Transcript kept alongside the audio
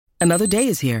Another day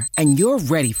is here, and you're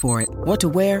ready for it. What to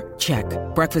wear? Check.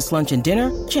 Breakfast, lunch, and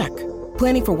dinner? Check.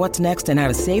 Planning for what's next and how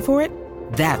to save for it?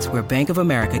 That's where Bank of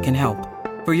America can help.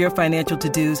 For your financial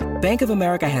to-dos, Bank of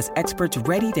America has experts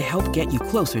ready to help get you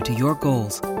closer to your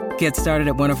goals. Get started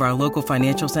at one of our local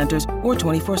financial centers or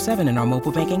 24/7 in our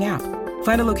mobile banking app.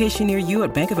 Find a location near you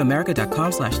at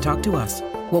bankofamerica.com/talktous.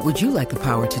 What would you like the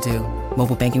power to do?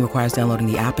 Mobile banking requires downloading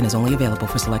the app and is only available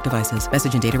for select devices.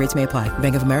 Message and data rates may apply.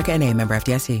 Bank of America N.A., member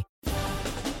FDIC.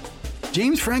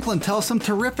 James Franklin tells some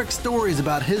terrific stories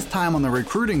about his time on the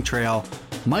recruiting trail.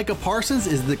 Micah Parsons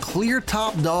is the clear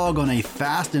top dog on a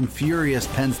fast and furious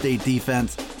Penn State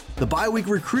defense. The bye-week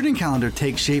recruiting calendar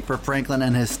takes shape for Franklin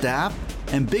and his staff,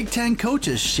 and Big Ten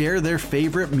coaches share their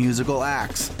favorite musical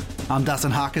acts. I'm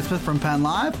Dustin Hockensmith from Penn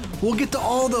Live. We'll get to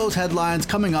all those headlines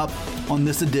coming up on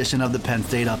this edition of the Penn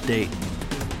State Update.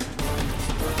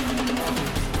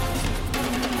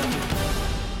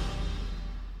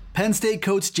 Penn State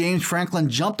coach James Franklin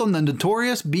jumped on the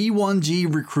notorious B1G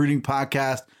recruiting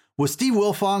podcast with Steve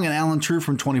Wilfong and Alan True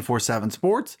from 24/7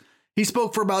 Sports. He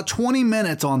spoke for about 20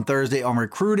 minutes on Thursday on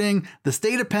recruiting, the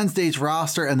state of Penn State's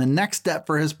roster, and the next step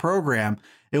for his program.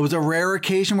 It was a rare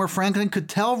occasion where Franklin could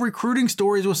tell recruiting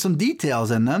stories with some details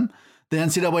in them. The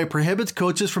NCAA prohibits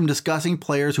coaches from discussing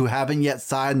players who haven't yet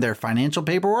signed their financial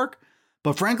paperwork,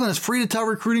 but Franklin is free to tell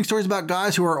recruiting stories about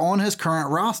guys who are on his current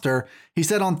roster. He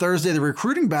said on Thursday the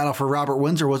recruiting battle for Robert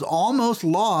Windsor was almost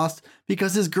lost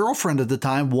because his girlfriend at the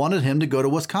time wanted him to go to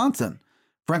Wisconsin.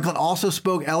 Franklin also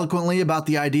spoke eloquently about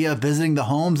the idea of visiting the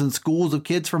homes and schools of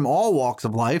kids from all walks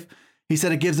of life. He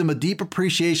said it gives him a deep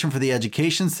appreciation for the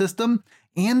education system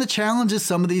and the challenges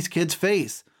some of these kids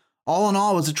face. All in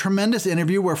all, it was a tremendous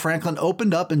interview where Franklin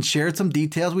opened up and shared some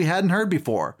details we hadn't heard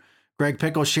before. Greg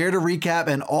Pickle shared a recap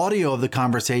and audio of the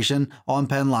conversation on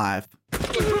Penn Live.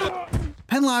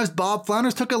 Penn Live's Bob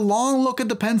Flounders took a long look at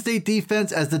the Penn State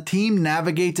defense as the team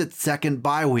navigates its second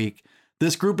bye week.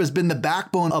 This group has been the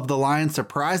backbone of the Lions'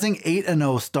 surprising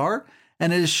 8-0 start,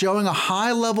 and it is showing a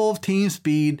high level of team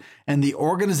speed and the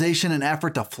organization and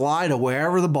effort to fly to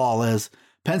wherever the ball is.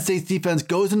 Penn State's defense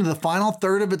goes into the final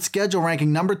third of its schedule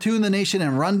ranking number 2 in the nation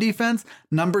in run defense,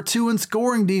 number 2 in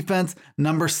scoring defense,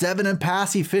 number 7 in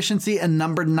pass efficiency, and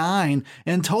number 9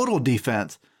 in total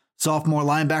defense. Sophomore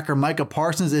linebacker Micah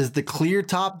Parsons is the clear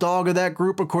top dog of that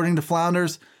group according to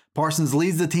Flounders. Parsons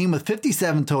leads the team with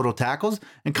 57 total tackles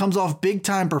and comes off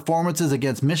big-time performances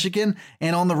against Michigan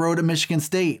and on the road at Michigan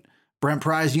State. Brent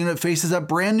Pry's unit faces a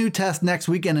brand new test next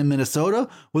weekend in Minnesota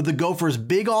with the Gophers'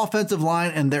 big offensive line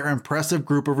and their impressive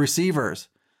group of receivers.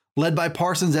 Led by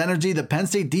Parsons' energy, the Penn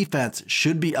State defense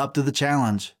should be up to the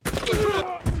challenge.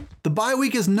 The bye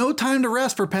week is no time to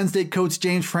rest for Penn State coach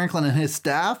James Franklin and his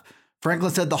staff.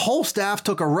 Franklin said the whole staff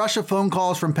took a rush of phone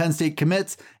calls from Penn State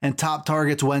commits and top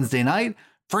targets Wednesday night.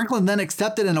 Franklin then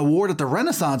accepted an award at the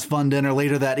Renaissance Fund dinner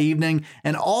later that evening,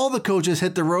 and all the coaches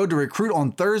hit the road to recruit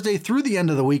on Thursday through the end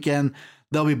of the weekend.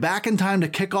 They'll be back in time to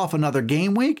kick off another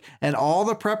game week and all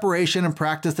the preparation and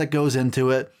practice that goes into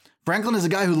it. Franklin is a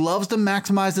guy who loves to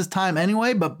maximize his time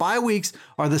anyway, but bye weeks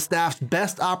are the staff's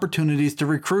best opportunities to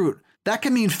recruit. That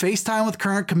can mean FaceTime with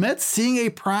current commits, seeing a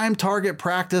prime target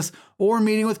practice, or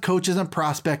meeting with coaches and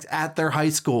prospects at their high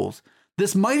schools.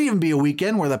 This might even be a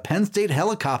weekend where the Penn State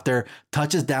helicopter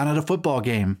touches down at a football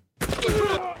game.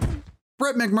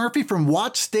 Brett McMurphy from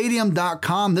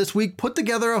WatchStadium.com this week put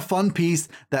together a fun piece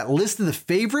that listed the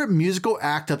favorite musical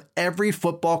act of every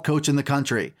football coach in the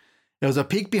country. It was a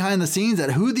peek behind the scenes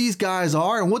at who these guys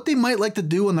are and what they might like to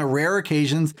do on the rare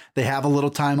occasions they have a little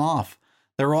time off.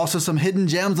 There are also some hidden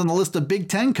gems on the list of Big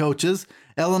Ten coaches.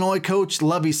 Illinois coach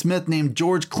Lovie Smith named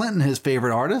George Clinton his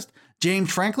favorite artist.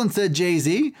 James Franklin said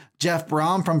Jay-Z. Jeff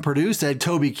Brom from Purdue said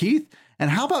Toby Keith.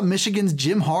 And how about Michigan's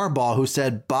Jim Harbaugh, who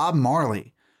said Bob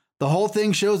Marley? The whole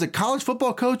thing shows that college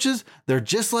football coaches, they're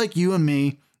just like you and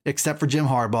me, except for Jim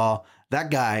Harbaugh. That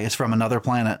guy is from another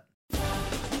planet.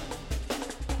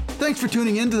 Thanks for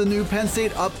tuning in to the new Penn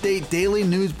State Update Daily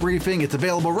News Briefing. It's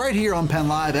available right here on Penn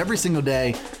Live every single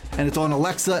day, and it's on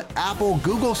Alexa, Apple,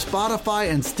 Google, Spotify,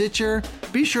 and Stitcher.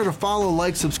 Be sure to follow,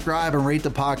 like, subscribe, and rate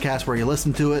the podcast where you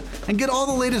listen to it, and get all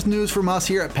the latest news from us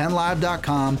here at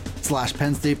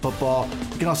PennLive.com/Penn State Football.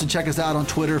 You can also check us out on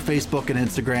Twitter, Facebook, and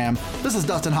Instagram. This is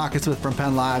Dustin Hockensmith from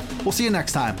Penn Live. We'll see you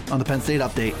next time on the Penn State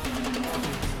Update.